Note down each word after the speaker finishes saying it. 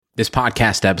This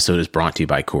podcast episode is brought to you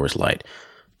by Coors Light.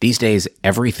 These days,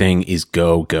 everything is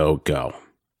go, go, go.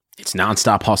 It's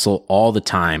nonstop hustle all the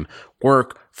time.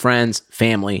 Work, friends,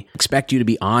 family expect you to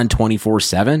be on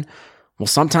 24/7. Well,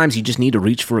 sometimes you just need to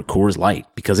reach for a Coors Light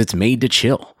because it's made to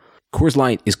chill. Coors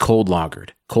Light is cold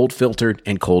lagered, cold filtered,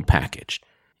 and cold packaged.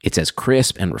 It's as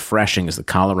crisp and refreshing as the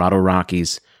Colorado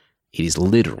Rockies. It is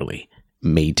literally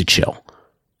made to chill.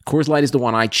 Coors Light is the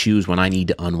one I choose when I need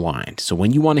to unwind. So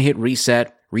when you want to hit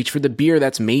reset, reach for the beer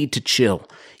that's made to chill.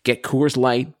 Get Coors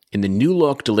Light in the new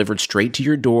look delivered straight to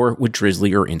your door with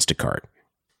Drizzly or Instacart.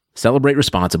 Celebrate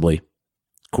responsibly.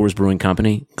 Coors Brewing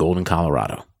Company, Golden,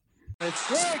 Colorado. It's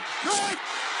Greg, 30,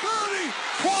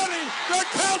 20, the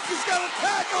Celtics has got a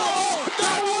tackle. Oh,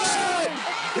 that way!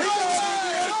 He goes in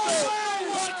the end zone.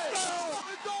 Touchdown!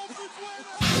 The Dolphins win.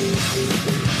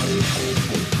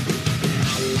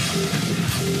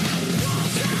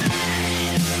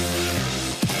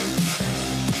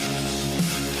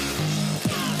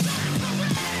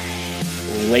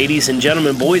 Ladies and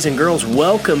gentlemen, boys and girls,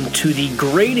 welcome to the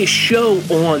greatest show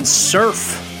on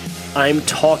surf. I'm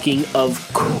talking,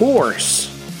 of course,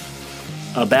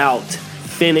 about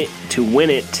Fin It to Win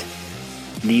It,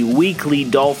 the weekly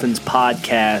Dolphins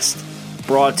podcast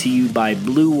brought to you by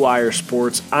Blue Wire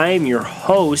Sports. I am your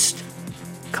host,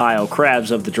 Kyle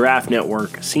Krabs of the Draft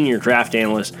Network, senior draft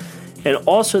analyst, and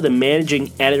also the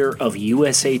managing editor of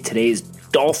USA Today's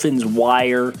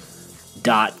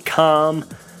DolphinsWire.com.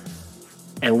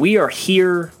 And we are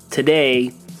here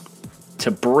today to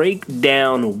break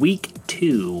down week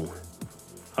 2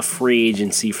 of free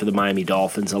agency for the Miami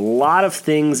Dolphins. A lot of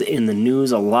things in the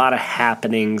news, a lot of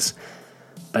happenings,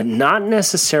 but not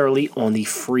necessarily on the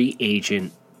free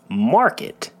agent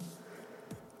market.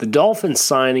 The Dolphins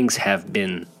signings have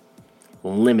been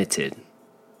limited,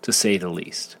 to say the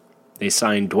least. They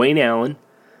signed Dwayne Allen,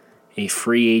 a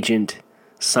free agent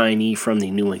signee from the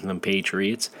New England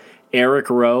Patriots, Eric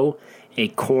Rowe, a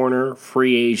corner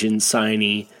free agent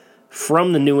signee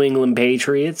from the New England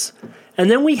Patriots.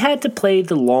 And then we had to play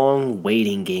the long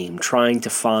waiting game, trying to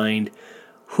find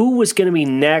who was going to be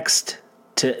next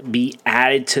to be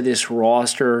added to this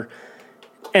roster.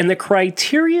 And the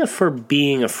criteria for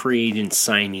being a free agent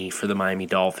signee for the Miami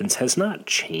Dolphins has not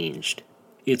changed.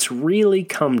 It's really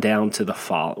come down to the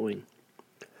following.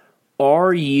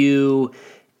 Are you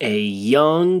a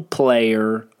young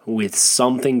player with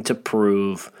something to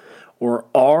prove? Or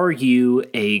are you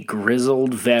a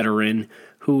grizzled veteran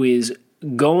who is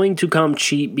going to come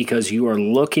cheap because you are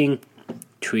looking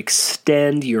to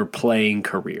extend your playing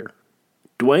career?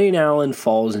 Dwayne Allen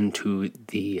falls into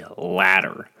the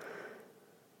latter.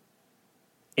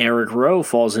 Eric Rowe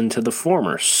falls into the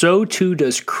former. So too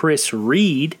does Chris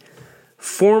Reed,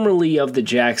 formerly of the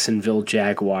Jacksonville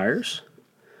Jaguars,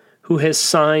 who has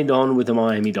signed on with the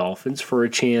Miami Dolphins for a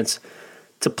chance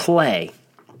to play.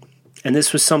 And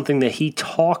this was something that he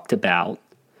talked about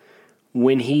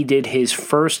when he did his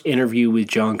first interview with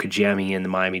John Kajemi and the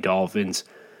Miami Dolphins,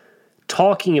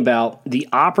 talking about the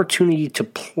opportunity to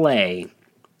play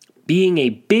being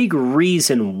a big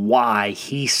reason why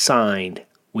he signed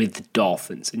with the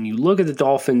Dolphins. And you look at the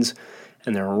Dolphins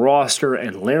and their roster,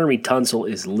 and Laramie Tunsil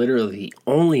is literally the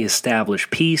only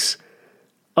established piece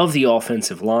of the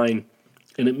offensive line.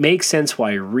 And it makes sense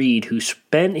why Reed, who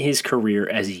spent his career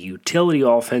as a utility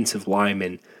offensive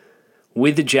lineman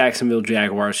with the Jacksonville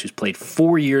Jaguars, who's played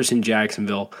 4 years in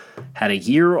Jacksonville, had a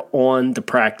year on the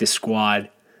practice squad,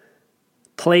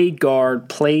 played guard,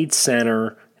 played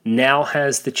center, now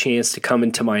has the chance to come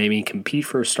into Miami and compete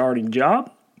for a starting job.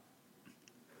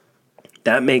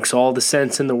 That makes all the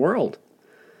sense in the world.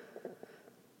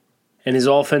 And his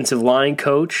offensive line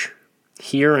coach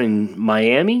here in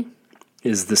Miami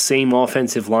is the same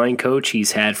offensive line coach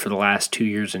he's had for the last 2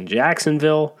 years in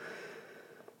Jacksonville.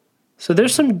 So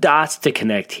there's some dots to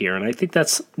connect here, and I think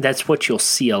that's what you'll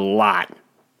see a lot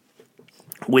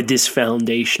with this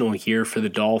foundational year for the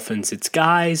Dolphins. It's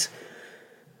guys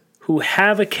who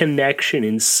have a connection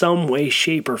in some way,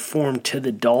 shape, or form to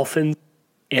the Dolphins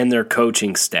and their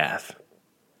coaching staff.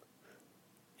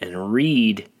 And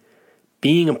Reed,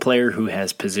 being a player who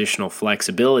has positional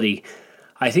flexibility,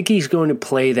 I think he's going to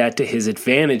play that to his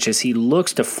advantage as he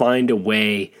looks to find a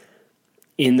way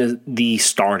in the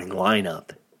starting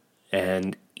lineup.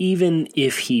 And even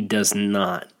if he does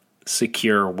not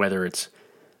secure whether it's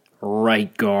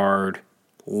right guard,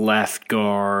 left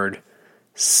guard,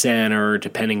 center,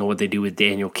 depending on what they do with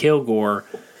Daniel Kilgore,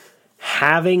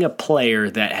 having a player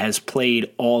that has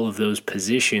played all of those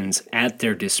positions at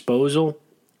their disposal,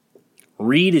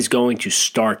 Reed is going to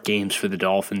start games for the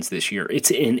Dolphins this year.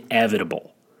 It's inevitable.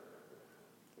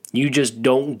 You just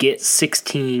don't get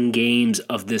 16 games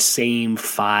of the same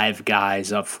 5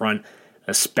 guys up front,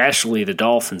 especially the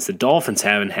Dolphins. The Dolphins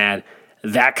haven't had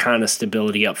that kind of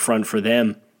stability up front for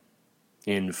them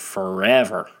in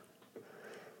forever.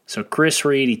 So Chris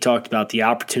Reed, he talked about the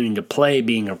opportunity to play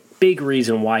being a big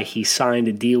reason why he signed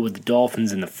a deal with the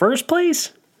Dolphins in the first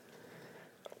place.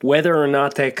 Whether or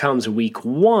not that comes week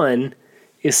 1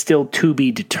 is still to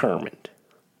be determined.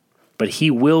 But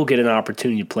he will get an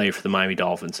opportunity to play for the Miami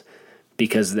Dolphins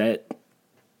because the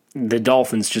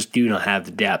Dolphins just do not have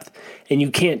the depth. And you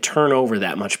can't turn over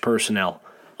that much personnel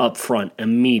up front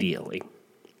immediately.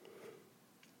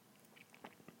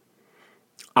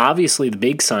 Obviously, the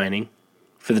big signing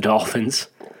for the Dolphins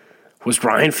was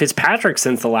Ryan Fitzpatrick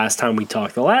since the last time we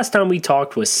talked. The last time we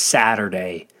talked was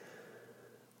Saturday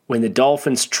when the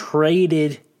Dolphins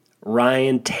traded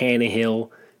Ryan Tannehill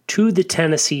to the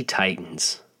Tennessee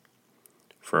Titans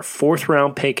for a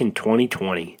 4th-round pick in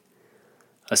 2020,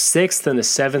 a 6th and a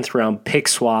 7th-round pick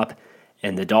swap,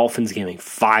 and the Dolphins giving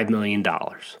 $5 million.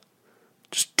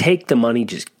 Just take the money,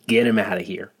 just get him out of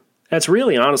here. That's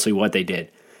really honestly what they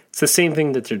did. It's the same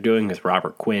thing that they're doing with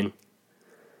Robert Quinn.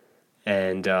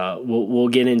 And we'll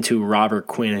get into Robert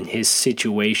Quinn and his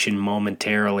situation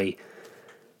momentarily.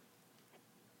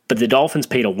 But the Dolphins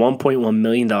paid a $1.1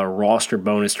 million roster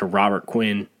bonus to Robert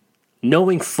Quinn,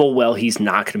 knowing full well he's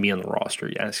not going to be on the roster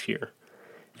next year.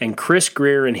 And Chris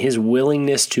Grier and his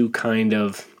willingness to kind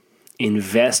of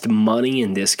invest money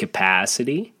in this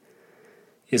capacity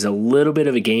is a little bit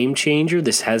of a game changer.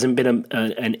 This hasn't been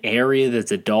an area that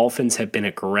the Dolphins have been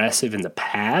aggressive in the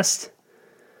past.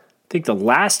 I think the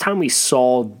last time we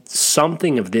saw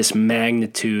something of this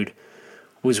magnitude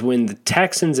was when the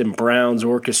Texans and Browns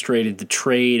orchestrated the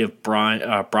trade of Brock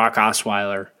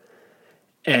Osweiler,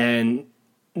 and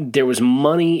there was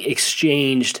money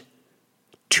exchanged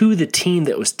to the team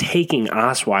that was taking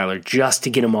Osweiler just to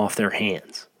get him off their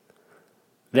hands.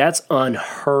 That's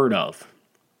unheard of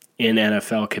in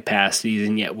NFL capacities,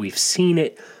 and yet we've seen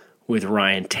it with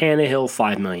Ryan Tannehill,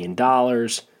 $5 million.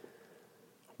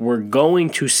 We're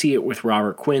going to see it with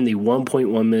Robert Quinn, the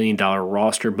 $1.1 million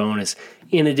roster bonus,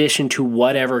 in addition to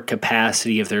whatever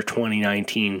capacity of their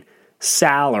 2019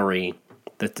 salary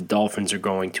that the Dolphins are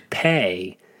going to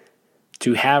pay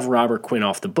to have Robert Quinn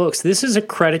off the books. This is a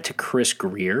credit to Chris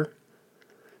Grier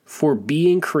for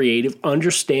being creative,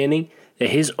 understanding that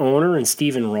his owner and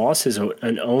Stephen Ross is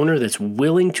an owner that's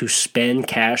willing to spend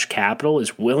cash capital,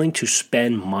 is willing to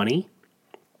spend money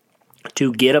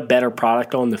to get a better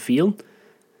product on the field,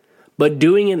 but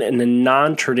doing it in a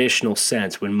non-traditional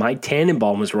sense. When Mike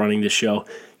Tannenbaum was running the show,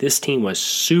 this team was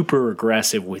super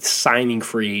aggressive with signing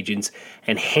free agents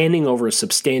and handing over a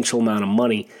substantial amount of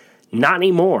money. Not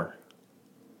anymore.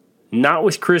 Not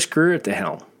with Chris Grier at the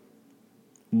helm.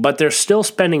 But they're still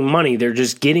spending money. They're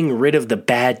just getting rid of the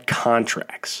bad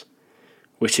contracts,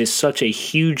 which is such a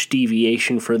huge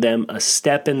deviation for them, a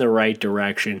step in the right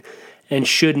direction, and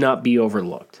should not be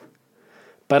overlooked.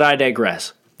 But I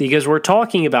digress, because we're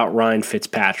talking about Ryan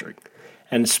Fitzpatrick.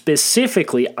 And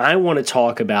specifically, I want to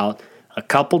talk about a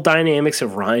couple dynamics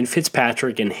of Ryan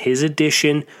Fitzpatrick and his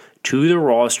addition to the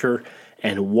roster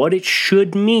and what it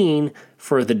should mean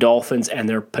for the Dolphins and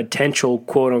their potential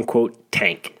quote-unquote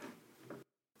tank.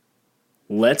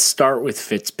 Let's start with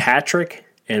Fitzpatrick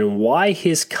and why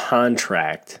his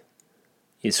contract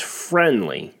is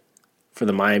friendly for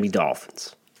the Miami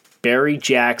Dolphins. Barry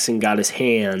Jackson got his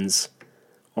hands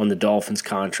on the Dolphins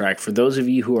contract. For those of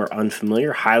you who are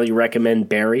unfamiliar, highly recommend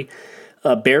Barry.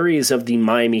 Barry is of the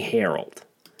Miami Herald.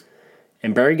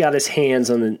 And Barry got his hands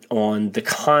on the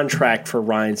contract for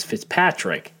Ryan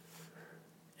Fitzpatrick.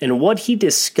 And what he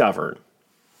discovered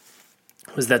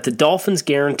was that the Dolphins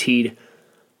guaranteed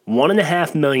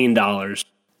 $1.5 million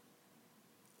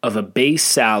of a base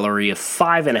salary of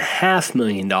 $5.5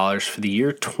 million for the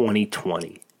year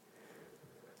 2020.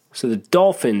 So the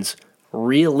Dolphins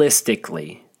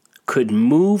realistically could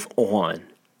move on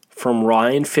from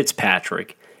Ryan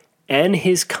Fitzpatrick and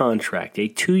his contract, a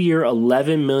 2-year,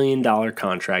 $11 million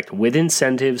contract with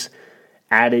incentives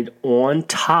added on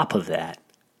top of that.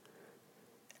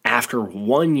 After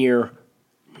 1 year,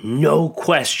 no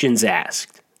questions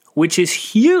asked, which is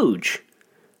huge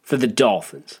for the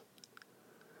Dolphins.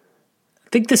 I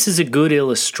think this is a good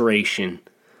illustration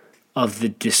of the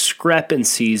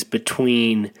discrepancies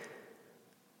between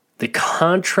the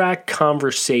contract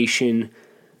conversation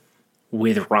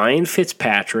with Ryan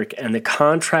Fitzpatrick and the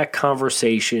contract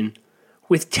conversation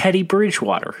with Teddy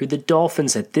Bridgewater, who the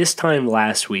Dolphins at this time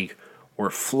last week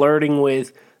were flirting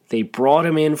with. They brought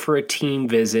him in for a team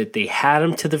visit. They had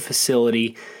him to the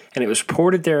facility, And it was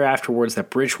reported there afterwards that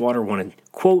Bridgewater wanted,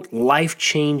 quote,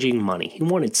 life-changing money. He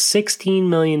wanted $16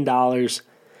 million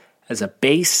as a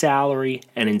base salary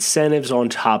and incentives on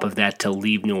top of that to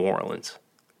leave New Orleans.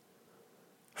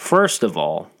 First of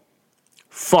all,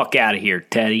 fuck out of here,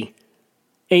 Teddy.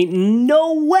 Ain't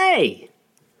no way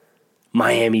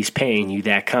Miami's paying you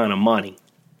that kind of money.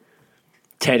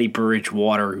 Teddy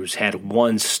Bridgewater, who's had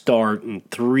one start in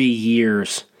 3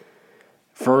 years,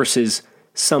 versus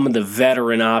some of the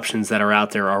veteran options that are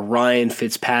out there are Ryan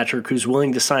Fitzpatrick, who's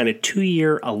willing to sign a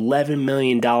 2-year, $11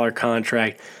 million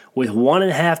contract with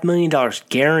 $1.5 million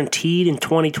guaranteed in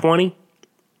 2020.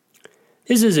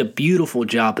 This is a beautiful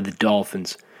job of the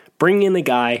Dolphins. Bring in the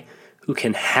guy who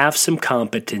can have some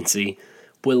competency,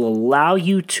 will allow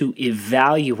you to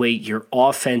evaluate your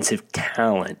offensive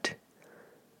talent.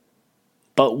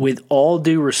 But with all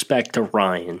due respect to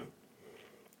Ryan,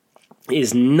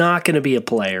 is not going to be a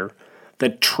player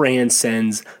that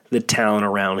transcends the talent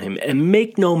around him. And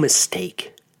make no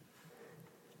mistake,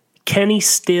 Kenny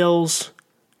Stills,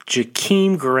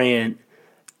 Jakeem Grant,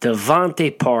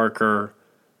 Devontae Parker,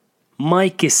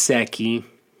 Mike Gesicki,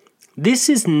 this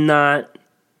is not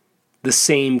the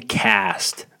same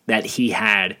cast that he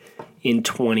had in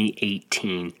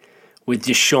 2018 with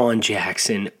Deshaun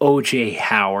Jackson, O.J.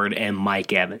 Howard, and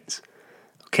Mike Evans.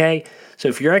 Okay? So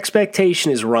if your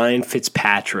expectation is Ryan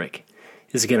Fitzpatrick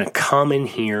is going to come in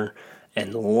here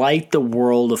and light the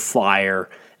world afire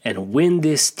and win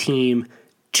this team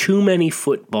too many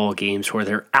football games where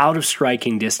they're out of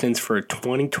striking distance for a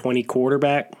 2020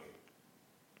 quarterback,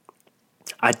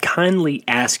 I'd kindly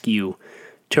ask you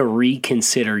to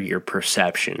reconsider your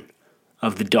perception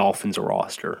of the Dolphins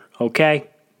roster, okay?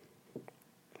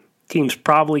 Team's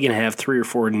probably going to have 3 or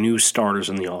 4 new starters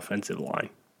on the offensive line.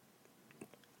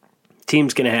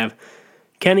 Team's going to have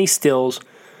Kenny Stills,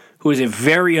 who is a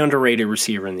very underrated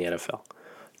receiver in the NFL.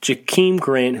 Jakeem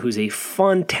Grant, who's a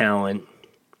fun talent,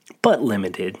 but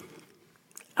limited.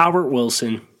 Albert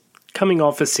Wilson, coming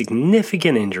off a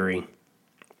significant injury.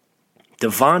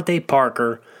 Devontae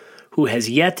Parker, who has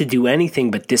yet to do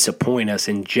anything but disappoint us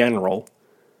in general.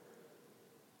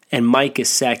 And Mike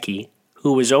Gesicki,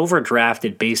 who was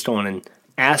overdrafted based on an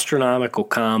astronomical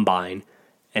combine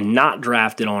and not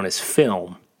drafted on his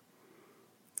film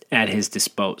at his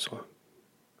disposal.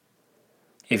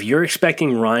 If you're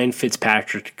expecting Ryan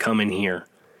Fitzpatrick to come in here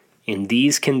in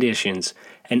these conditions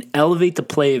and elevate the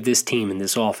play of this team and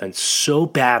this offense so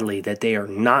badly that they are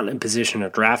not in a position to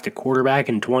draft a quarterback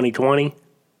in 2020,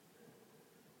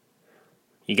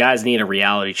 you guys need a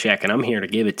reality check, and I'm here to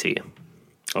give it to you.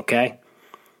 Okay?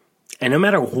 And no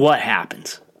matter what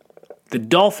happens, the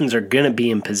Dolphins are going to be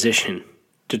in position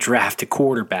to draft a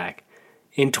quarterback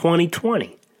in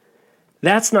 2020.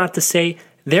 That's not to say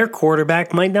their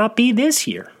quarterback might not be this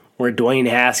year, where Dwayne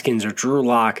Haskins or Drew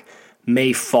Lock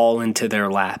may fall into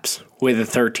their laps with a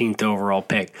 13th overall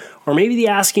pick. Or maybe the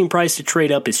asking price to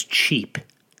trade up is cheap,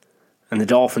 and the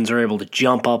Dolphins are able to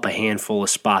jump up a handful of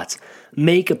spots,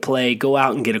 make a play, go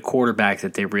out and get a quarterback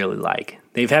that they really like.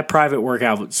 They've had private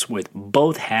workouts with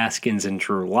both Haskins and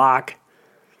Drew Lock.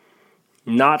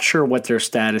 Not sure what their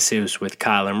status is with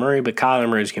Kyler Murray, but Kyler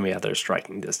Murray's going to be out there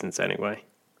striking distance anyway.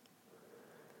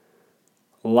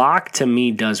 Lock, to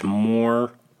me, does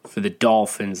more for the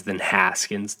Dolphins than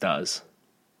Haskins does.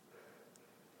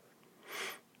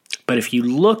 But if you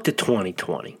look to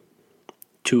 2020,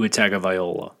 Tua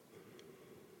Tagovailoa,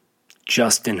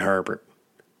 Justin Herbert,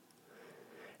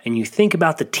 and you think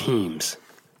about the teams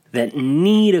that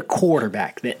need a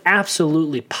quarterback, that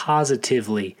absolutely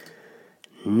positively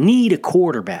need a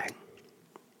quarterback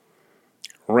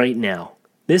right now,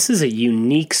 this is a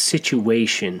unique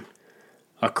situation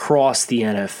across the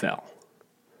NFL.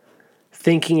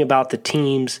 Thinking about the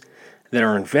teams that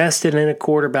are invested in a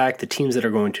quarterback, the teams that are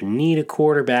going to need a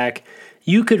quarterback,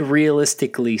 you could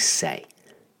realistically say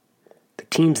the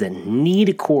teams that need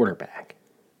a quarterback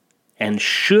and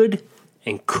should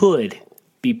and could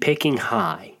be picking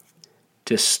high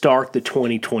to start the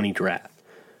 2020 draft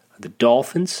are the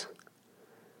Dolphins,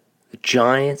 the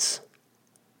Giants,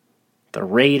 the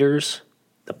Raiders,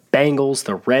 the Bengals,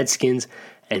 the Redskins,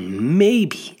 and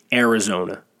maybe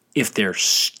Arizona if they're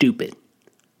stupid.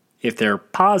 If they're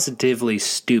positively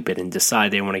stupid and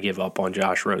decide they want to give up on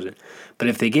Josh Rosen. But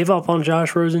if they give up on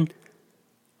Josh Rosen,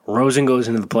 Rosen goes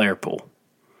into the player pool.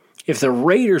 If the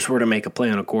Raiders were to make a play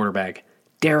on a quarterback,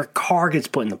 Derek Carr gets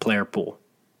put in the player pool.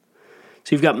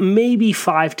 So you've got maybe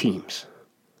 5 teams.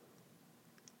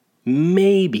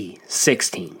 Maybe 6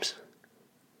 teams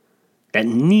that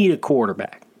need a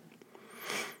quarterback.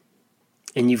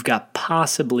 And you've got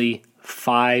possibly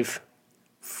 4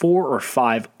 or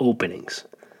 5 openings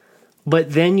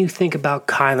But then you think about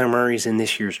Kyler Murray's in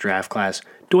this year's draft class.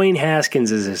 Dwayne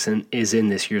Haskins is in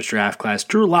this year's draft class.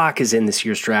 Drew Lock is in this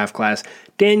year's draft class.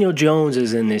 Daniel Jones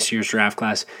is in this year's draft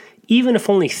class. Even if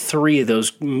only 3 of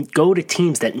those go to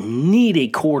teams that need a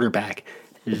quarterback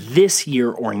this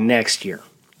year or next year,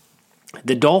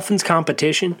 the Dolphins'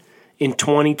 competition in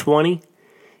 2020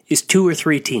 is 2 or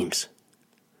 3 teams.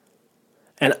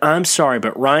 And I'm sorry,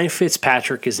 but Ryan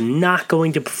Fitzpatrick is not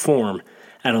going to perform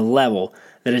at a level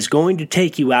that is going to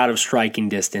take you out of striking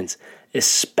distance,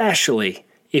 especially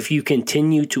if you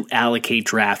continue to allocate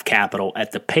draft capital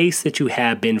at the pace that you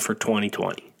have been for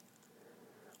 2020.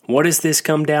 What does this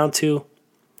come down to?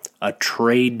 A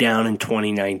trade down in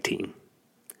 2019.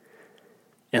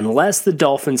 Unless the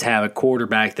Dolphins have a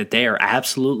quarterback that they are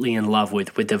absolutely in love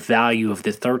with the value of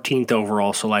the 13th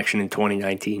overall selection in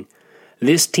 2019,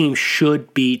 this team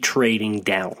should be trading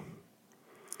down.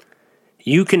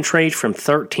 You can trade from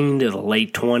 13 to the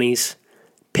late 20s,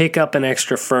 pick up an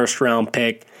extra first-round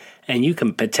pick, and you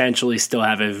can potentially still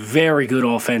have a very good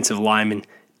offensive lineman,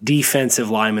 defensive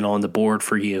lineman on the board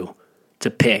for you to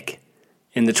pick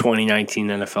in the 2019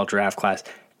 NFL draft class.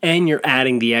 And you're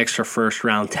adding the extra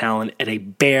first-round talent at a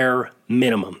bare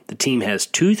minimum. The team has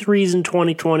 2 3s in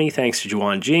 2020 thanks to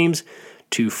Juwan James,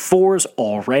 2 4s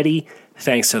already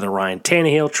thanks to the Ryan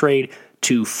Tannehill trade,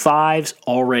 2 5s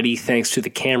already thanks to the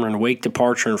Cameron Wake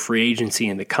departure in free agency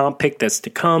and the comp pick that's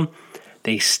to come.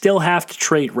 They still have to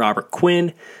trade Robert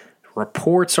Quinn.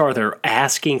 Reports are they're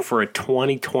asking for a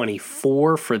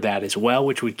 2024 for that as well,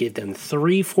 which would give them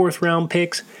 3 fourth-round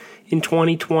picks in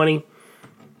 2020.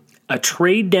 A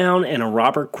trade down and a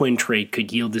Robert Quinn trade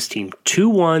could yield this team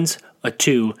 2 1s, a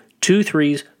 2, 2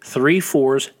 3s, 3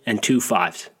 4s, and 2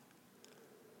 5s.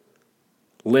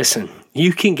 Listen,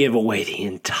 you can give away the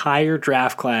entire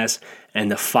draft class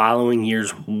and the following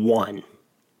year's 1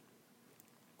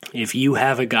 if you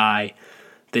have a guy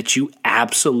that you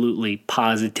absolutely,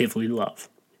 positively love.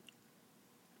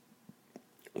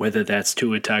 Whether that's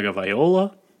Tua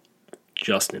Tagovailoa,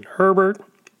 Justin Herbert,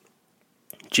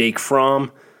 Jake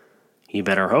Fromm, you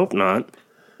better hope not.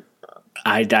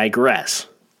 I digress.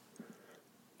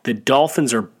 The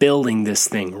Dolphins are building this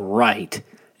thing right,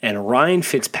 and Ryan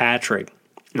Fitzpatrick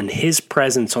and his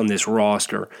presence on this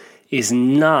roster is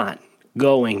not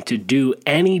going to do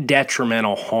any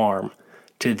detrimental harm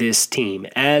to this team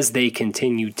as they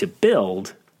continue to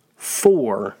build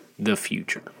for the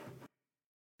future.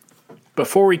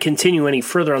 Before we continue any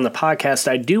further on the podcast,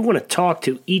 I do want to talk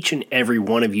to each and every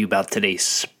one of you about today's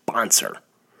sponsor.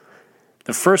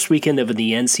 The first weekend of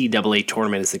the NCAA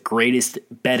tournament is the greatest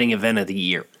betting event of the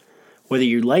year. Whether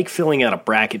you like filling out a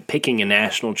bracket, picking a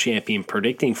national champion,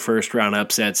 predicting first-round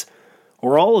upsets,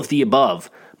 or all of the above,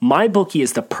 MyBookie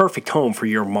is the perfect home for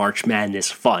your March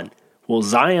Madness fun. Will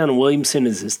Zion Williamson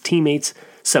and his teammates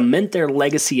cement their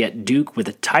legacy at Duke with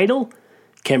a title?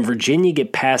 Can Virginia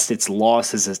get past its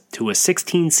losses to a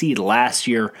 16 seed last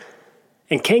year?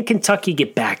 And can Kentucky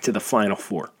get back to the Final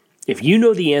Four? If you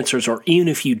know the answers, or even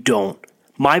if you don't,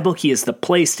 MyBookie is the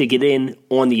place to get in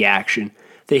on the action.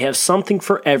 They have something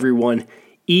for everyone,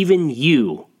 even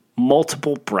you,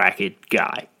 multiple bracket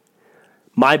guy.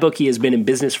 MyBookie has been in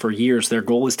business for years. Their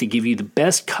goal is to give you the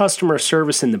best customer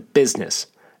service in the business.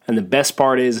 And the best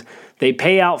part is they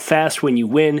pay out fast when you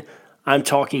win. I'm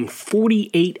talking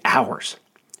 48 hours.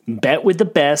 Bet with the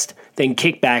best, then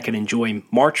kick back and enjoy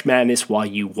March Madness while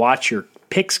you watch your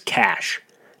picks cash.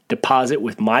 Deposit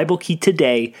with MyBookie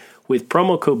today with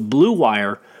promo code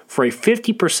BLUEWIRE for a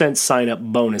 50% sign-up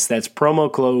bonus. That's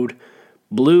promo code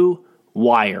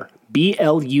BLUEWIRE,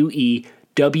 BLUEWIRE.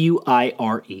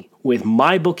 With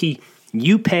MyBookie,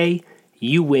 you pay,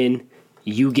 you win,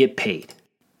 you get paid.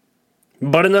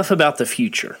 But enough about the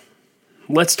future.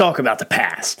 Let's talk about the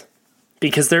past.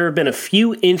 Because there have been a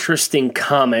few interesting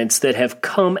comments that have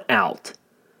come out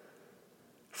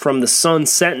from the Sun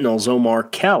Sentinel's Omar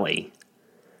Kelly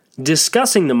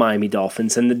discussing the Miami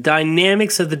Dolphins and the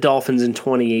dynamics of the Dolphins in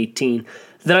 2018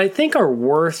 that I think are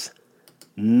worth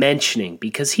mentioning,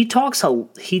 because he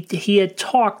had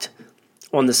talked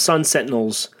on the Sun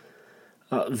Sentinel's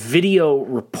video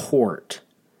report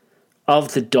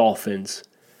of the Dolphins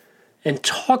and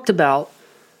talked about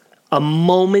a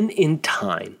moment in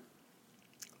time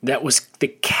that was the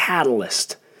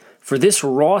catalyst for this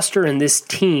roster and this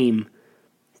team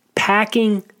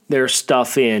packing their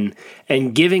stuff in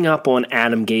and giving up on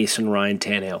Adam Gase and Ryan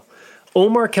Tannehill.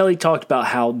 Omar Kelly talked about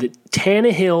how the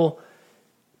Tannehill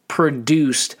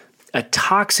produced a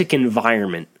toxic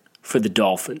environment for the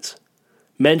Dolphins,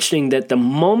 mentioning that the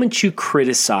moment you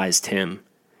criticized him,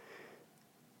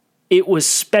 it was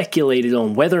speculated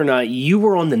on whether or not you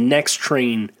were on the next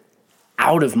train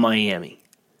out of Miami.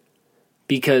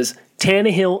 because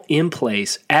Tannehill in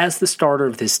place as the starter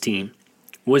of this team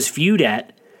was viewed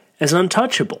as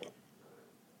untouchable.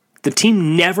 The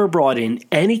team never brought in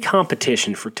any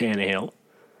competition for Tannehill,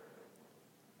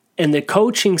 and the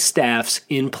coaching staffs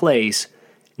in place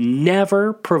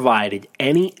never provided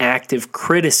any active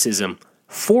criticism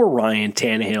for Ryan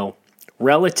Tannehill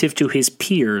relative to his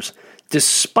peers,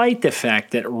 despite the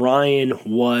fact that Ryan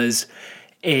was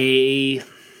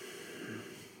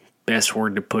best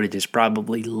word to put it is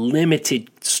probably limited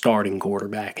starting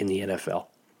quarterback in the NFL.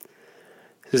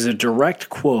 This is a direct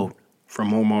quote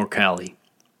from Omar Kelly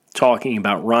talking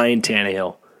about Ryan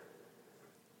Tannehill.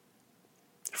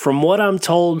 From what I'm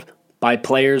told by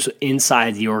players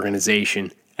inside the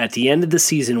organization, at the end of the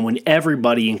season when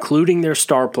everybody, including their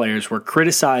star players, were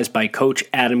criticized by Coach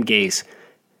Adam Gase,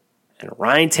 and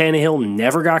Ryan Tannehill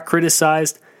never got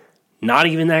criticized, not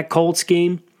even that Colts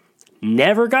game,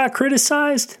 never got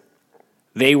criticized,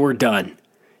 they were done.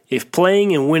 If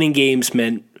playing and winning games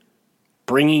meant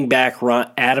bringing back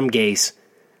Adam Gase,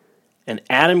 and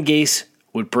Adam Gase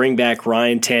would bring back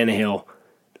Ryan Tannehill,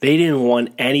 they didn't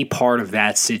want any part of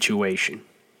that situation.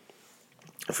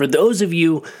 For those of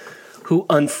you who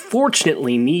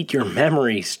unfortunately need your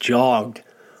memories jogged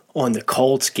on the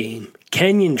Colts game,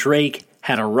 Kenyon Drake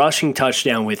had a rushing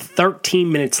touchdown with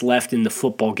 13 minutes left in the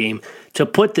football game to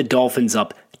put the Dolphins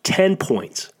up 10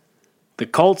 points. The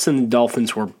Colts and the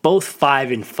Dolphins were both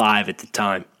 5-5 at the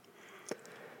time.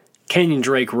 Kenyon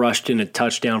Drake rushed in a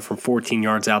touchdown from 14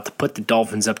 yards out to put the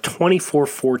Dolphins up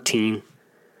 24-14.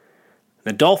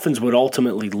 The Dolphins would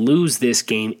ultimately lose this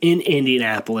game in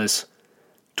Indianapolis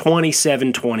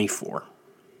 27-24.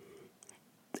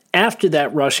 After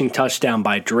that rushing touchdown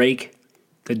by Drake,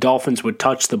 the Dolphins would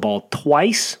touch the ball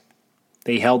twice.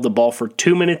 They held the ball for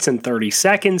 2 minutes and 30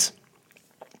 seconds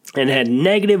and had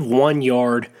 -1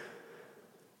 yard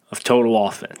of total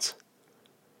offense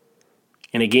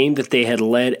in a game that they had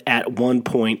led at one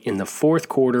point in the fourth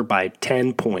quarter by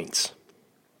 10 points.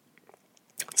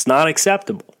 It's not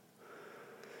acceptable,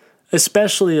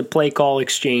 especially the play call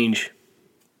exchange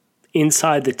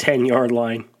inside the 10-yard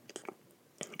line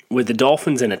with the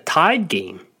Dolphins in a tied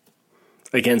game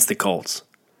against the Colts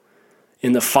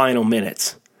in the final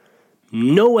minutes.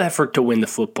 No effort to win the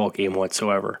football game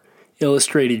whatsoever.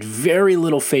 Illustrated very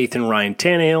little faith in Ryan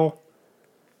Tannehill.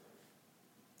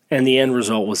 And the end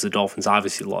result was the Dolphins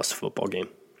obviously lost the football game.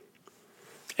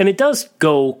 And it does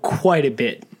go quite a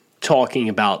bit talking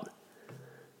about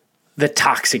the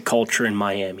toxic culture in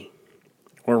Miami,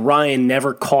 where Ryan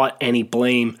never caught any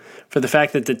blame for the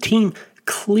fact that the team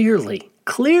clearly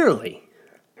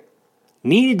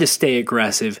needed to stay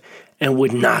aggressive and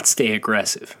would not stay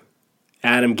aggressive.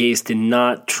 Adam Gase did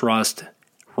not trust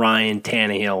Ryan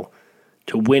Tannehill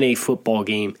to win a football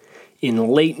game in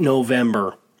late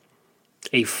November,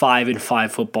 a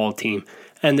 5-5 football team,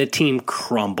 and the team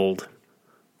crumbled.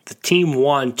 The team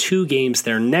won 2 games,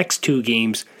 their next 2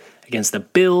 games against the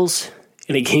Bills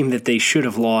in a game that they should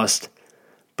have lost,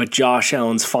 but Josh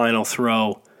Allen's final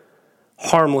throw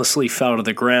harmlessly fell to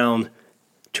the ground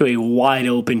to a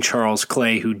wide-open Charles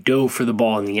Clay who dove for the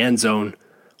ball in the end zone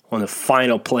on the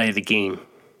final play of the game.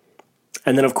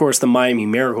 And then, of course, the Miami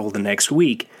Miracle the next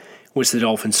week, which the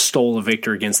Dolphins stole a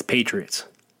victory against the Patriots.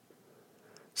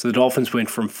 So the Dolphins went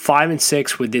from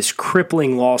 5-6 with this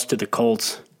crippling loss to the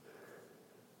Colts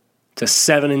to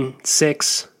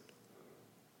 7-6,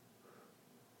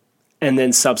 and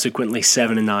then subsequently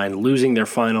 7-9, losing their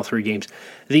final 3 games.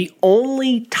 The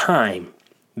only time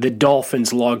the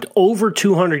Dolphins logged over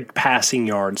 200 passing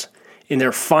yards in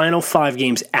their final 5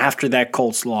 games after that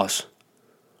Colts loss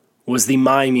was the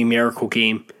Miami Miracle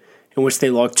game, in which they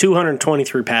logged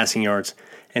 223 passing yards,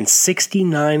 and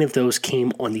 69 of those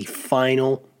came on the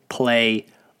final play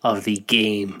of the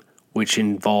game, which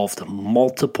involved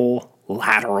multiple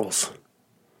laterals.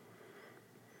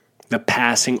 The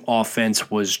passing offense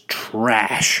was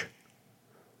trash.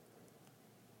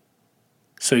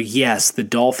 So yes, the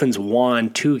Dolphins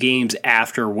won 2 games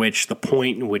after which the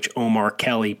point in which Omar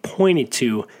Kelly pointed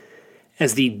to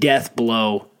as the death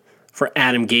blow for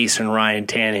Adam Gase and Ryan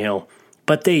Tannehill,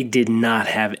 but they did not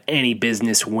have any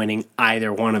business winning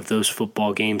either one of those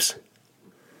football games.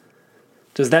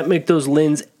 Does that make those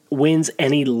wins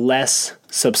any less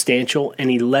substantial,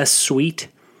 any less sweet?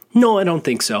 No, I don't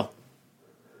think so.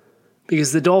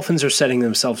 Because the Dolphins are setting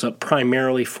themselves up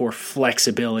primarily for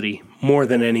flexibility more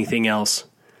than anything else.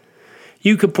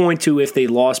 You could point to if they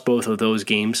lost both of those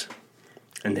games,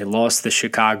 and they lost the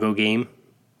Chicago game,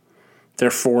 they're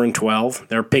 4-12.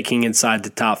 They're picking inside the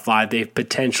top 5. They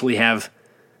potentially have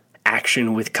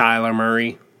action with Kyler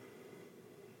Murray.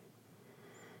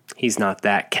 He's not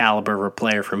that caliber of a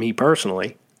player for me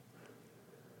personally.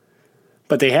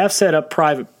 But they have set up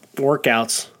private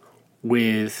workouts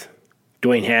with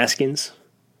Dwayne Haskins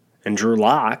and Drew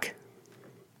Lock.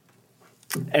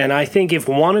 And I think if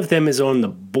one of them is on the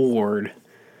board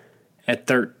at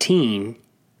 13,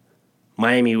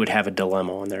 Miami would have a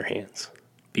dilemma on their hands.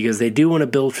 Because they do want to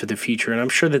build for the future, and I'm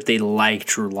sure that they like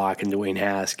Drew Lock and Dwayne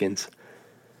Haskins.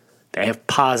 They have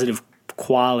positive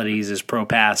qualities as pro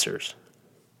passers.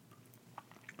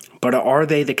 But are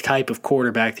they the type of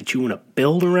quarterback that you want to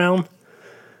build around?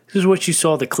 This is what you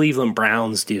saw the Cleveland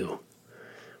Browns do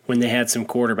when they had some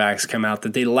quarterbacks come out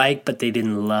that they liked but they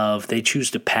didn't love. They choose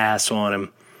to pass on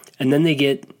them. And then they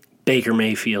get Baker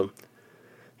Mayfield.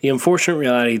 The unfortunate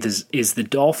reality is the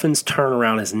Dolphins'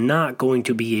 turnaround is not going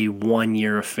to be a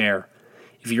one-year affair.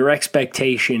 If your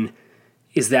expectation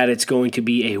is that it's going to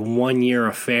be a one-year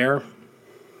affair,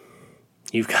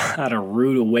 you've got a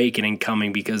rude awakening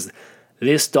coming because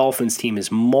this Dolphins team is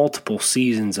multiple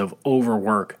seasons of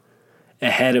overwork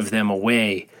ahead of them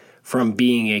away from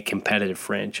being a competitive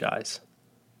franchise.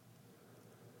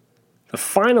 The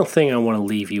final thing I want to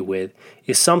leave you with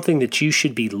is something that you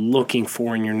should be looking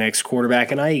for in your next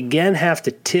quarterback, and I again have to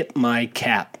tip my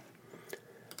cap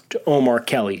to Omar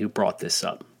Kelly, who brought this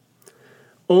up.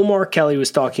 Omar Kelly was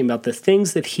talking about the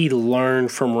things that he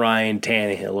learned from Ryan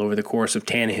Tannehill over the course of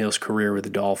Tannehill's career with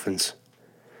the Dolphins.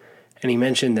 And he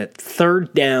mentioned that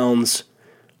third downs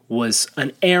was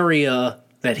an area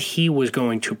that he was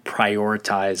going to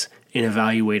prioritize in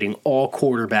evaluating all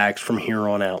quarterbacks from here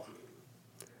on out.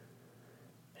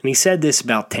 And he said this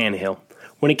about Tannehill.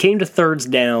 When it came to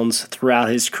third downs throughout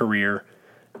his career,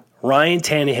 Ryan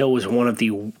Tannehill was one of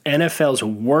the NFL's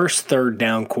worst third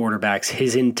down quarterbacks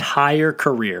his entire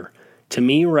career. To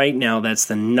me right now, that's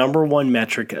the number one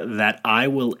metric that I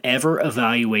will ever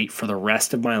evaluate for the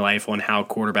rest of my life on how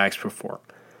quarterbacks perform.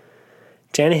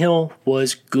 Tannehill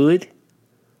was good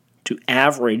to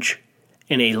average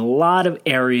in a lot of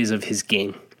areas of his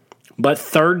game. But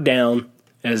third down,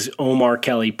 as Omar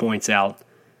Kelly points out,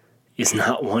 is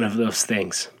not one of those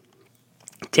things.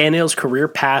 Tannehill's career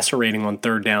passer rating on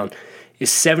third down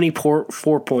is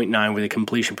 74.9 with a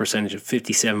completion percentage of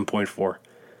 57.4.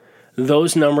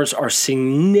 Those numbers are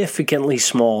significantly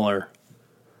smaller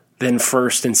than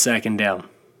first and second down.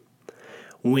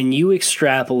 When you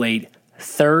extrapolate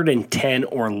third and 10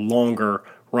 or longer,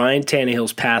 Ryan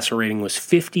Tannehill's passer rating was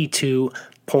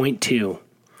 52.2.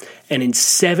 And in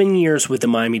 7 years with the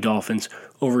Miami Dolphins,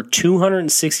 over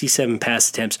 267 pass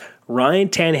attempts, Ryan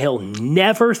Tannehill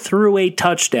never threw a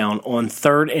touchdown on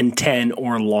third and 10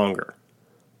 or longer.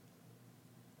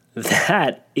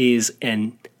 That is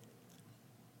an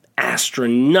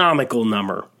astronomical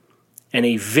number and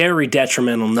a very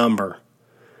detrimental number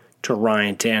to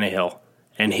Ryan Tannehill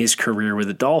and his career with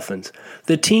the Dolphins.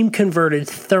 The team converted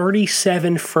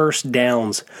 37 first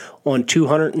downs on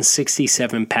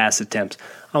 267 pass attempts.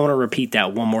 I want to repeat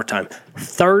that one more time.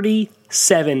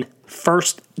 37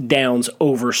 first downs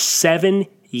over 7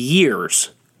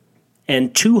 years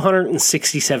and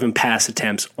 267 pass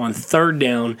attempts on third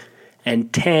down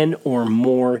and 10 or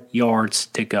more yards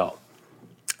to go.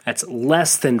 That's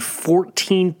less than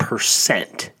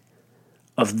 14%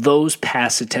 of those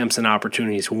pass attempts and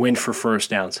opportunities went for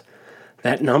first downs.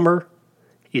 That number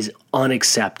is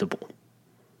unacceptable.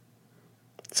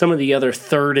 Some of the other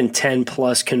third and 10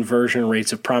 plus conversion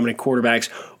rates of prominent quarterbacks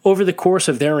over the course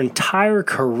of their entire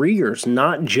careers,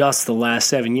 not just the last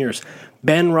 7 years.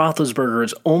 Ben Roethlisberger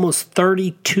is almost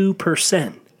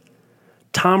 32%.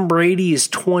 Tom Brady is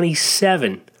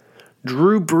 27%.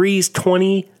 Drew Brees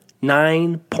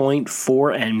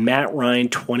 29.4%, and Matt Ryan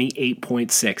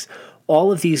 28.6%.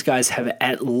 All of these guys have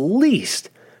at least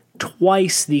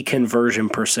twice the conversion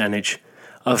percentage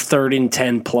of third and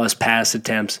 10 plus pass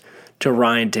attempts to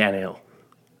Ryan Tannehill.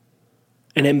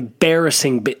 An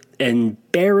embarrassingly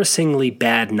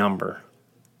bad number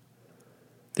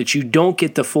that you don't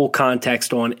get the full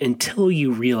context on until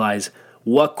you realize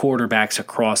what quarterbacks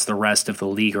across the rest of the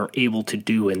league are able to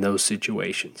do in those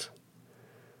situations.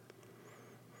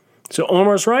 So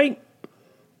Omar's right.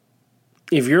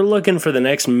 If you're looking for the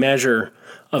next measure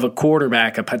of a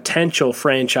quarterback, a potential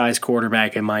franchise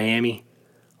quarterback in Miami,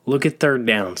 look at third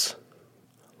downs.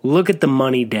 Look at the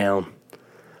money down.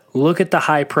 Look at the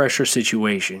high-pressure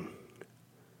situation.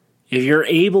 If you're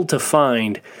able to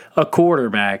find a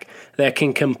quarterback that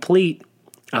can complete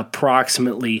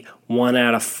approximately 1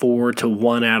 out of 4 to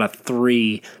 1 out of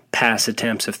 3 pass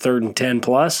attempts of third and 10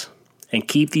 plus and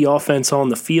keep the offense on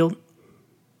the field,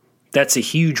 that's a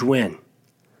huge win.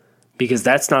 Because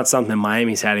that's not something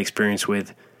Miami's had experience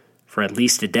with for at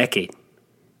least a decade.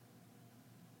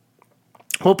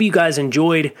 Hope you guys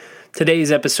enjoyed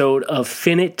today's episode of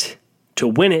Fin It to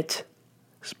Win It.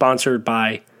 sponsored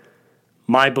by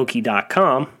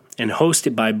MyBookie.com and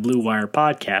hosted by Blue Wire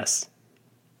Podcasts.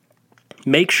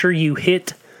 Make sure you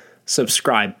hit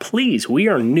subscribe. Please, we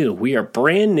are new. We are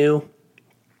brand new.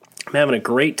 I'm having a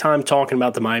great time talking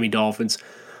about the Miami Dolphins,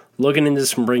 looking into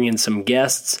some, bringing some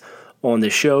guests on the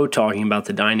show, talking about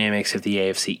the dynamics of the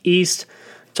AFC East,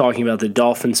 talking about the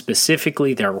Dolphins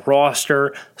specifically, their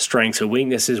roster, strengths and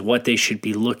weaknesses, what they should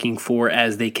be looking for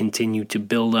as they continue to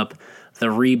build up the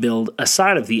rebuild,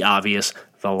 aside of the obvious,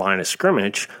 the line of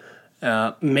scrimmage.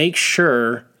 Make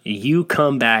sure you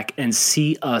come back and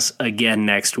see us again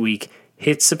next week.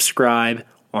 Hit subscribe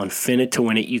on Fin It to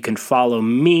Win It. You can follow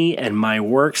me and my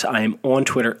works. I am on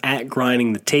Twitter at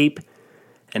Grinding the Tape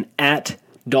and at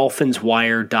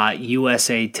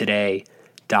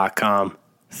dolphinswire.usatoday.com.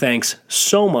 Thanks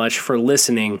so much for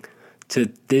listening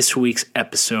to this week's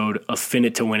episode of Fin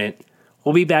It to Win It.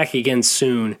 We'll be back again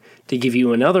soon to give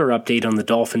you another update on the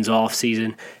Dolphins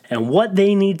offseason and what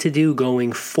they need to do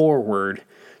going forward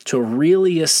to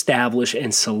really establish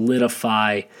and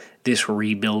solidify this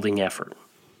rebuilding effort.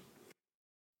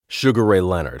 Sugar Ray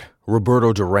Leonard,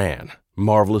 Roberto Duran,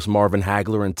 Marvelous Marvin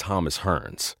Hagler, and Thomas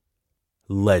Hearns.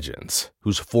 Legends,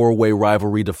 whose four-way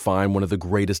rivalry defined one of the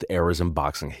greatest eras in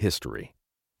boxing history.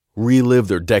 Relive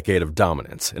their decade of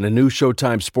dominance in a new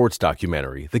Showtime sports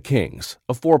documentary, The Kings,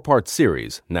 a 4-part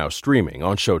series now streaming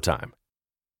on Showtime.